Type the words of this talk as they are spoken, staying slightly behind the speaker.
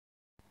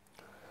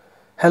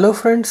Hello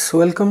friends,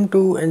 welcome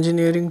to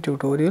engineering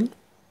tutorial.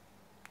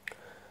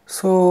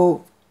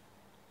 So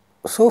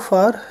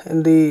far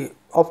in the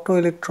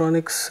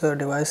optoelectronics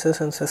devices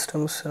and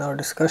systems, in our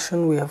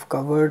discussion we have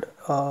covered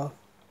some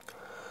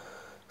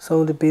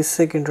of the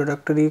basic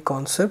introductory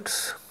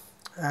concepts,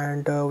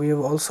 and we have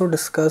also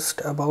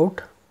discussed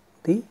about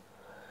the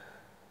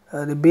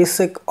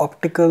basic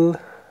optical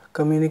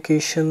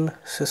communication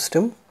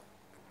system,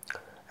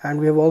 and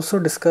we have also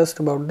discussed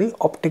about the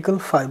optical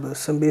fibers,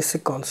 some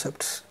basic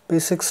concepts,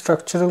 basic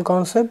structural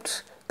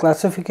concepts,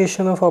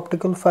 classification of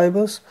optical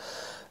fibers,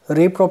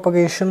 ray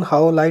propagation,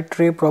 how light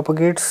ray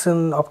propagates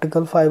in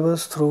optical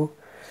fibers through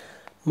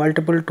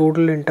multiple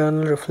total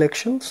internal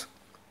reflections.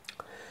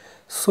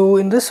 So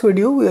in this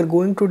video we are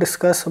going to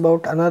discuss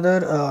about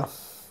another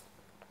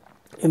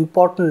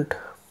important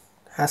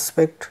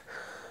aspect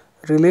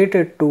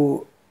related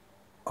to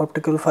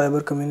optical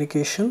fiber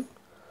communication,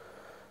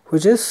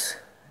 which is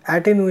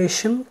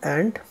attenuation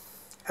and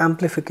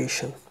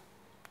amplification.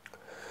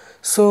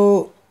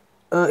 So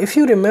if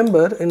you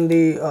remember, in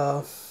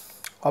the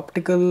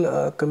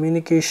optical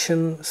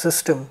communication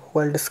system,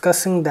 while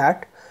discussing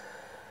that,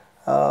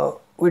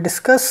 we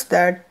discussed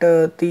that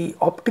the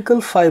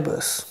optical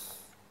fibers,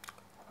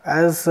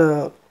 as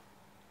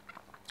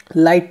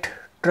light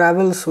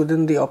travels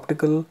within the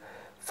optical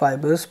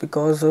fibers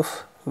because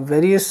of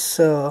various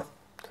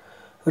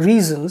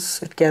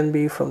reasons, it can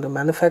be from the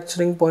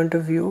manufacturing point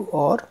of view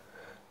or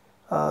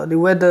the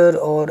weather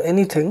or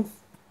anything,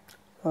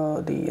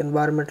 the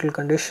environmental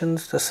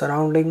conditions, the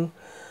surrounding,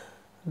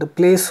 the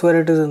place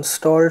where it is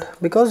installed,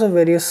 because of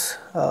various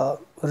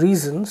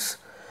reasons,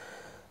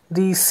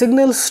 the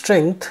signal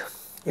strength,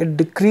 it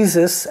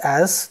decreases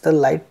as the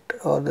light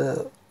or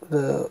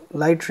the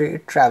light ray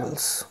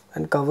travels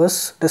and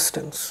covers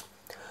distance.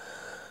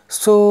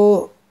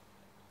 So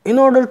in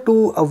order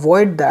to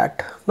avoid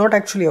that, not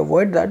actually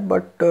avoid that,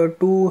 but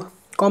to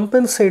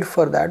compensate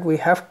for that, we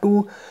have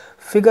to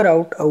figure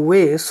out a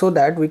way so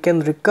that we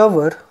can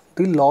recover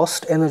the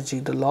lost energy,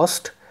 the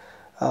lost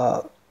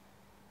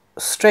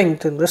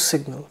strength in the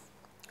signal,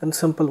 in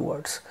simple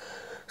words.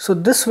 So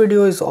this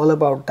video is all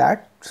about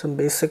that, some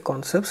basic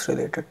concepts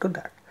related to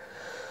that.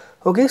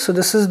 Okay, so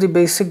this is the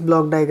basic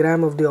block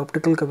diagram of the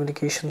optical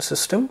communication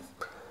system.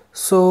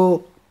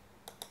 So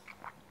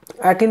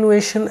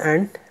attenuation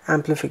and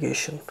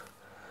amplification.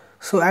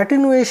 So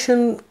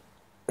attenuation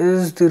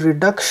is the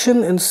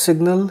reduction in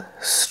signal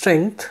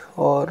strength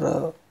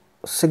or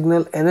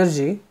signal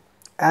energy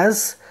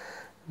as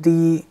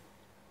the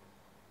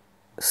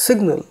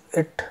signal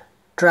it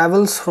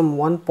travels from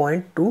one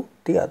point to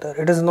the other.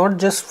 It is not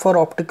just for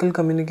optical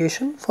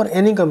communication, for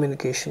any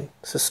communication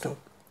system.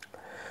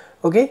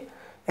 Okay,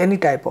 any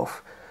type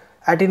of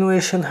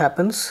attenuation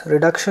happens,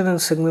 reduction in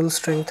signal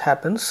strength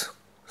happens.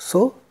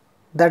 So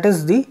that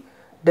is the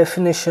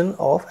definition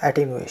of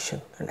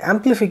attenuation. And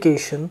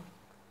amplification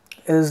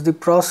is the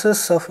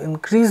process of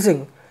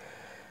increasing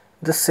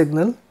the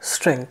signal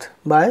strength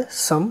by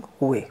some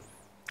way.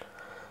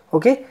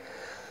 Okay,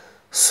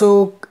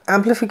 so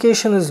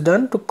amplification is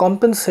done to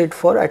compensate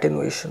for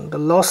attenuation, the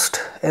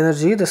lost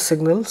energy, the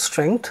signal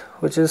strength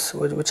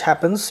which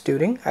happens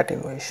during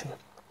attenuation.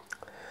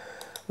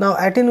 Now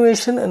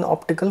attenuation in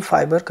optical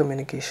fiber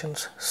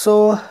communications.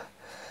 So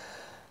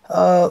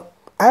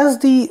as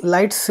the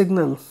light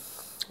signal,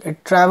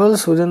 it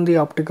travels within the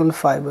optical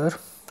fiber,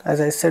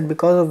 as I said,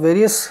 because of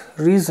various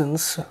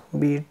reasons,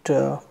 be it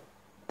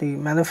the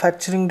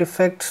manufacturing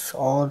defects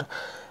or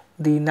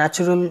the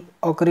natural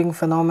occurring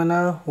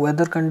phenomena,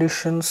 weather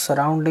conditions,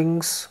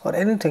 surroundings or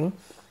anything.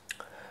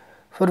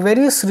 For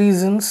various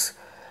reasons,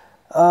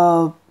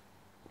 the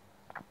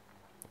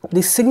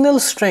signal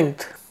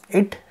strength,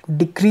 it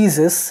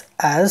decreases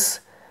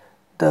as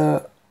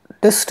the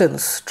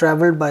distance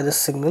traveled by the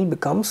signal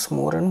becomes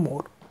more and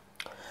more.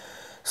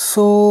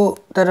 So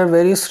there are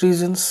various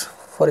reasons.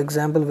 For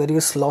example,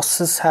 various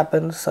losses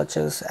happen, such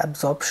as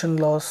absorption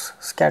loss,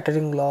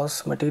 scattering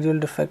loss, material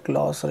defect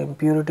loss or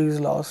impurities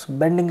loss,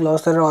 bending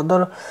loss. There are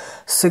other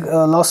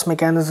loss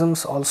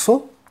mechanisms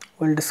also.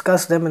 We'll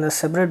discuss them in a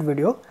separate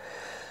video.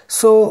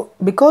 So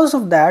because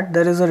of that,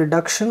 there is a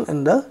reduction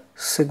in the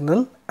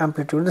signal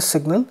amplitude, the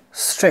signal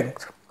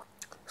strength.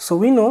 So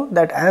we know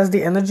that as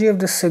the energy of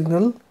the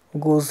signal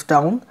goes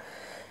down,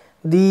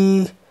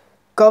 the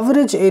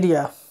coverage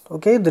area,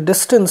 okay, the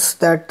distance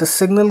that the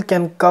signal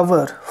can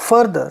cover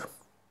further,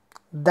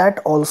 that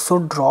also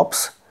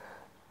drops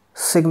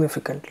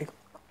significantly.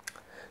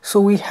 So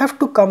we have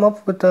to come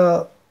up with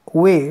a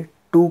way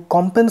to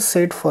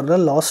compensate for the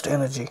lost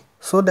energy,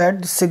 so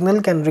that the signal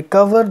can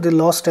recover the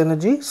lost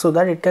energy, so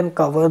that it can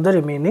cover the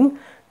remaining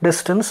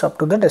distance up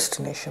to the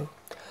destination.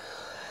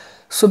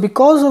 So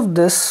because of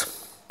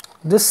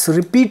this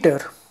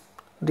repeater,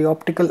 the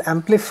optical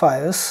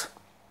amplifiers,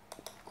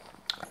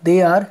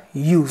 they are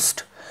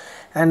used,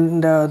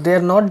 and they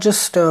are not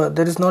just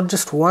there is not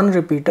just one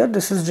repeater.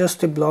 This is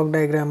just a block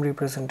diagram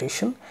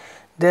representation.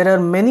 There are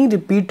many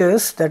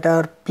repeaters that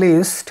are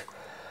placed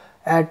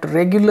at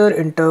regular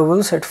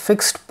intervals at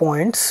fixed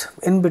points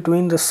in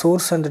between the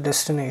source and the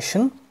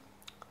destination,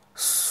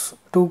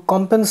 to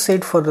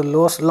compensate for the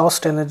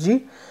lost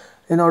energy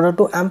in order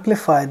to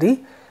amplify the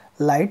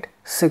light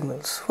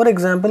signals. For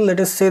example, let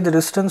us say the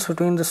distance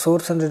between the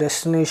source and the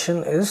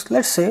destination is,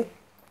 let's say,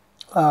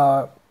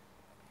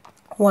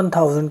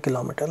 1000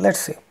 kilometer, let's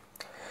say.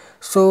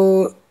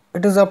 So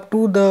it is up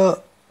to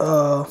the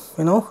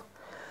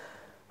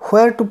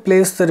where to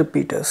place the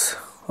repeaters,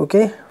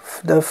 okay,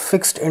 the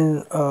fixed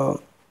in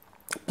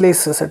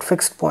places at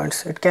fixed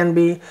points. It can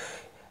be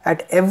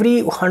at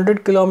every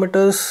 100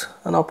 kilometers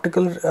an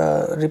optical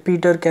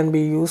repeater can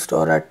be used,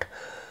 or at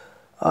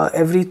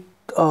every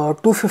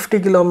 250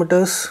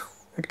 kilometers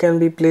it can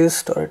be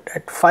placed, or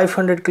at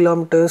 500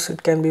 kilometers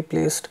it can be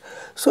placed.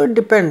 So it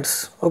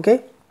depends,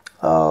 okay,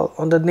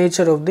 on the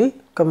nature of the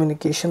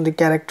communication, the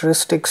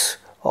characteristics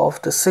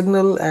of the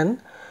signal, and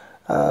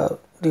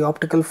the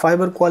optical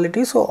fiber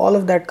quality. So all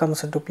of that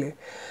comes into play.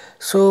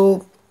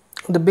 So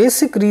the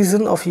basic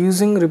reason of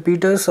using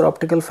repeaters or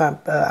optical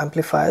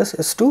amplifiers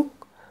is to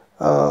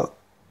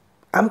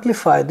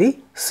amplify the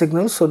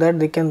signal so that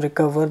they can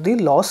recover the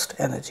lost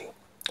energy.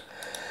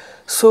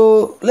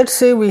 So let's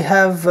say we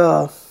have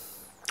a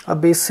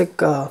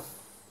basic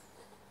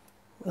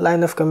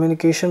line of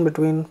communication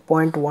between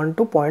point 1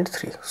 to point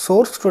 3,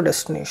 source to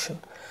destination.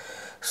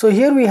 So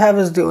here we have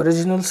is the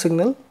original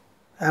signal,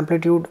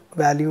 amplitude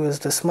value is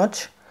this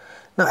much.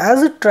 Now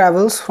as it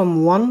travels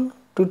from 1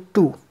 to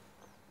 2,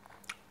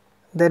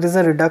 there is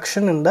a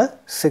reduction in the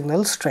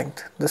signal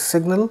strength, the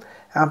signal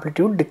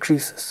amplitude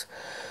decreases.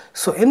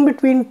 So in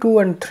between 2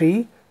 and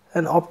 3,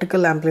 an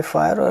optical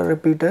amplifier or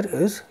repeater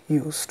is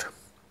used.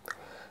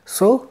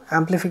 So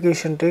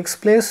amplification takes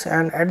place,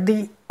 and at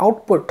the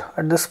output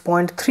at this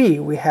point 3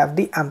 we have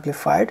the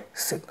amplified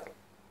signal.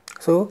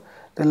 So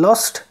the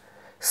lost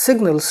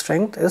signal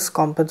strength is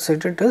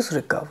compensated, is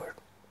recovered.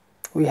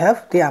 We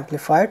have the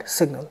amplified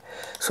signal.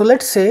 So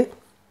let's say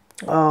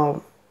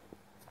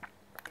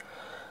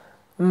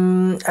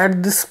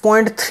at this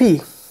point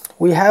 3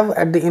 we have,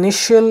 at the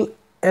initial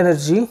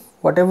energy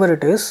whatever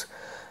it is,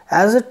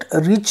 as it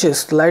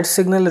reaches the light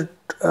signal, it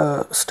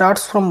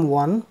starts from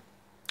 1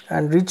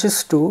 and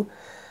reaches 2,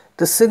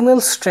 the signal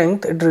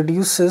strength it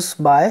reduces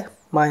by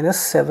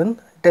 -7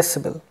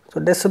 decibel. So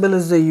decibel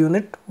is the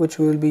unit which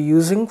we will be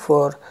using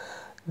for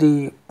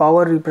the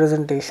power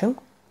representation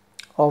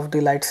of the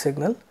light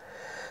signal.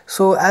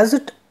 So as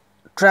it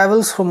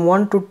travels from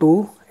 1 to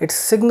 2, its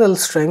signal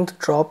strength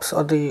drops,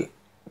 or the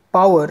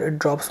power it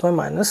drops by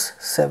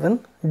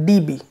 -7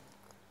 dB.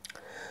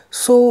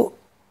 So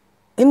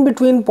in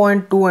between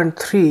point 2 and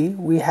 3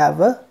 we have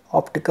a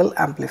optical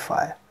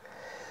amplifier.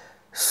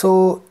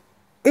 So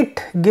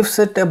it gives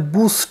it a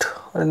boost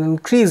or an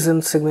increase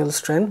in signal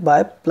strength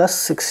by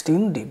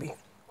 +16 dB.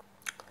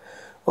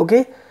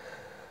 Okay.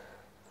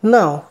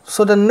 Now,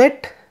 so the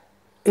net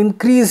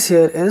increase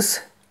here is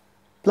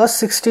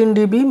 +16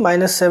 dB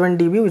minus 7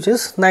 dB, which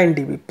is 9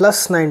 dB,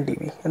 plus 9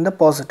 dB in the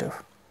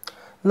positive.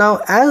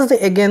 Now as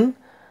the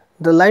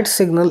light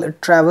signal,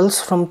 it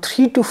travels from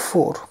 3 to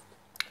 4,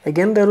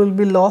 again there will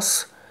be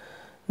loss.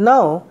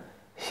 Now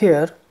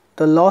here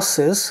the loss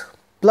is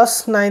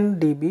 +9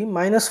 dB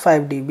minus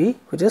 5 dB,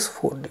 which is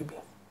 4 dB.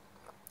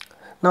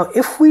 Now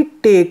if we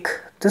take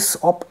this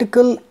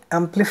optical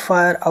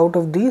amplifier out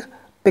of the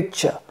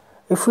picture,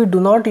 if we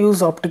do not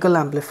use optical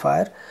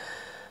amplifier,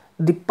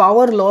 the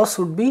power loss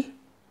would be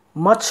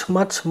much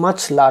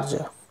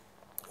larger.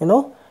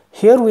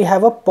 Here we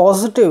have a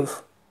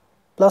positive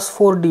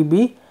 +4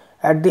 dB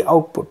at the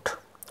output,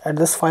 at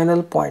this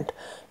final point.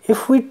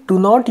 If we do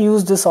not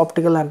use this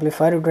optical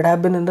amplifier, it would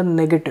have been in the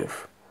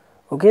negative.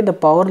 Okay, the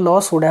power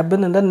loss would have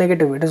been in the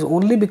negative. It is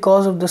only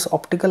because of this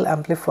optical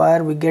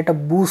amplifier we get a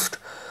boost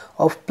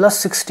of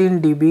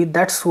 +16 dB.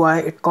 That's why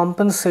it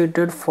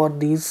compensated for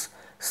these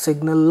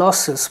signal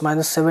losses,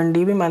 -7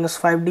 dB minus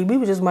 5 dB,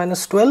 which is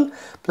 -12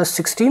 plus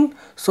 16.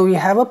 So we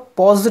have a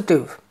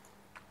positive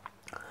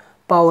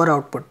power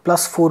output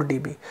 +4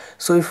 dB.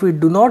 So if we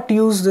do not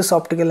use this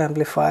optical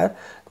amplifier,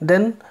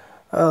 then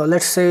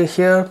let's say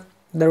here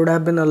there would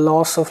have been a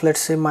loss of,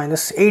 let's say,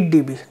 -8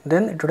 dB,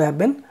 then it would have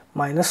been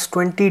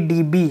 -20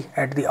 dB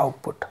at the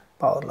output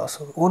power loss.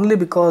 Only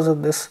because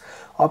of this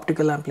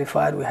optical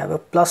amplifier we have a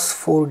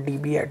 +4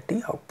 dB at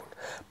the output.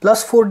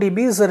 +4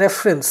 dB is a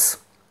reference,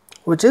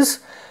 which is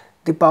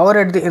the power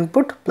at the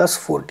input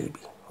 +4 dB.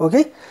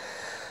 Okay,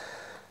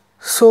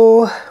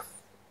 so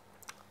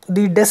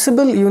the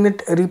decibel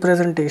unit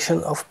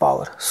representation of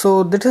power.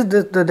 So that is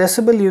the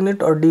decibel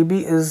unit, or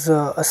dB, is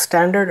a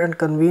standard and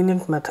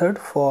convenient method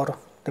for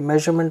the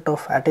measurement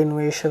of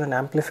attenuation and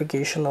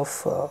amplification of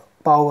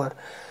power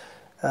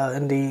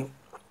in the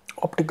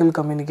optical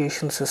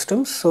communication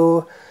systems.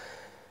 So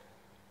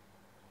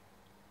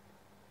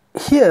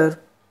here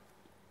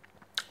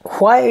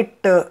why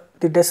the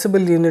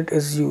decibel unit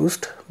is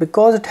used,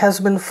 because it has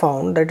been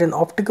found that in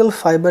optical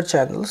fiber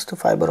channels, the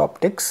fiber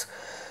optics,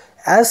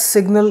 as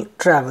signal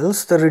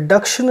travels, the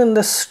reduction in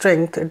the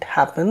strength, it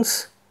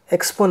happens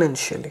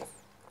exponentially.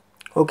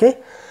 Okay,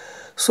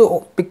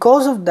 so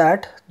because of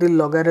that, the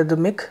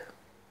logarithmic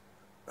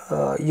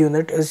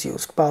unit is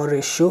used, power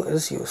ratio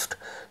is used.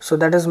 So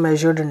that is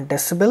measured in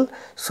decibel.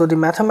 So the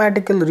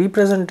mathematical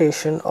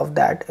representation of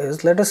that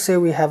is, let us say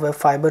we have a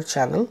fiber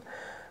channel,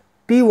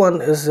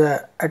 P1 is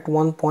at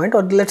one point,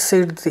 or let's say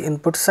it's the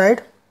input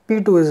side,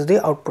 P2 is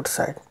the output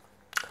side.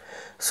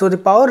 So the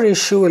power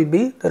ratio will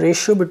be the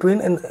ratio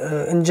between,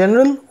 in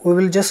general we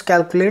will just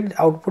calculate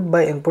the output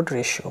by input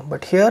ratio,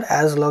 but here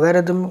as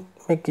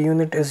logarithmic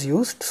unit is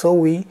used, so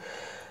we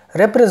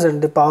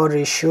represent the power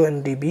ratio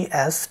in dB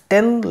as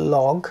 10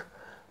 log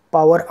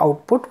power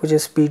output, which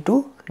is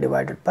P2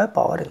 divided by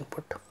power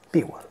input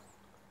P1.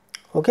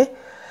 Okay,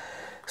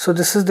 so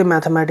this is the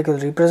mathematical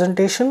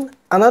representation.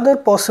 Another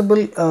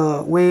possible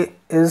way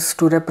is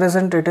to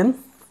represent it in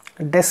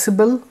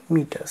decibel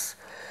meters.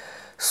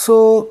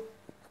 So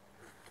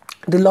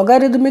the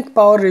logarithmic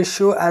power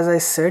ratio, as I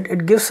said,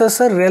 it gives us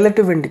a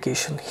relative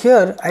indication.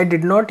 Here I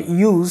did not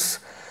use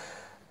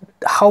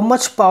how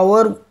much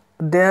power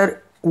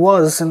there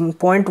was in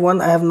point 1,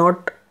 I have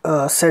not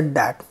said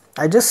that.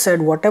 I just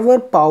said whatever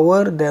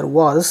power there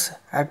was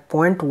at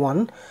point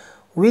 1,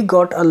 we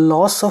got a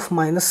loss of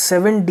minus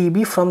 7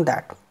 dB from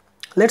that.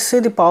 Let's say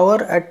the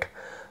power at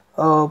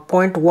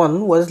point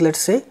 1 was, let's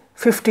say,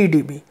 50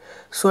 dB.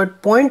 So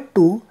at point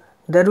 2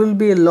 there will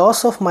be a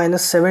loss of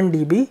minus 7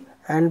 dB,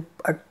 and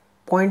at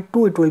point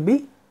 2 it will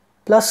be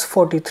plus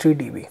 43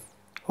 dB.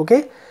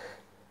 Okay,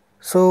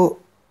 so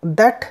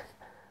that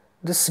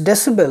this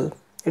decibel,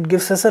 it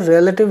gives us a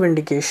relative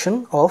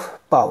indication of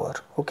power.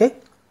 Okay,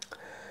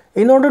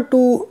 in order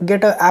to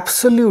get an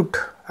absolute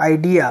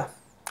idea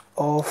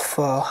of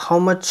how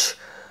much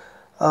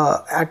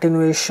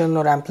attenuation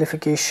or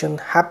amplification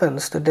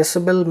happens, the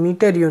decibel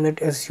meter unit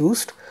is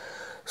used.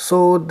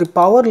 So the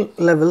power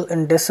level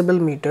in decibel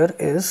meter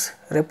is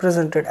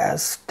represented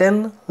as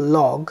 10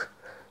 log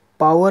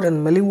power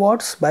in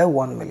milliwatts by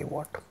 1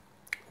 milliwatt.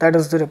 That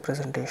is the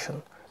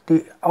representation.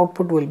 The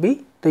output will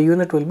be, the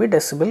unit will be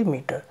decibel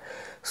meter.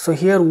 So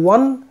here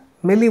 1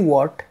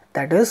 milliwatt,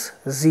 that is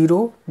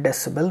 0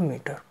 decibel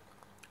meter.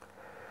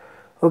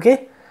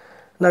 Okay,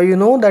 now you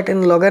know that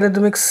in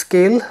logarithmic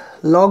scale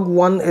log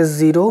 1 is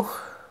 0,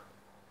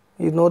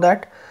 you know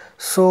that.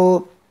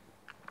 So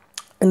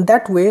in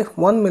that way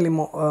 1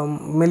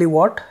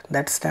 milliwatt,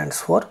 that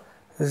stands for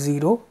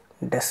 0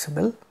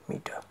 decibel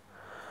meter.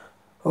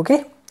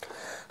 Okay,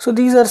 so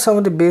these are some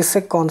of the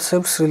basic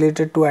concepts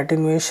related to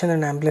attenuation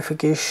and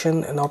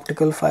amplification in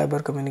optical fiber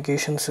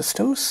communication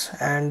systems,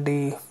 and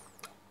the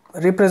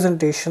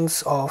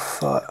representations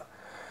of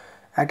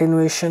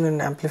attenuation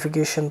and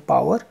amplification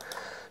power.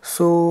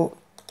 So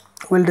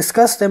we'll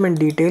discuss them in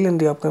detail in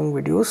the upcoming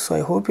videos. So I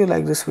hope you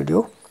like this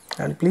video,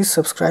 and please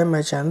subscribe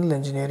my channel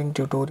Engineering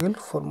Tutorial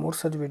for more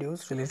such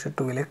videos related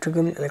to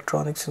electrical,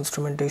 electronics,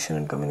 instrumentation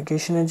and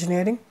communication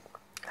engineering.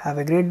 Have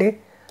a great day.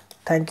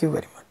 Thank you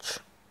very much.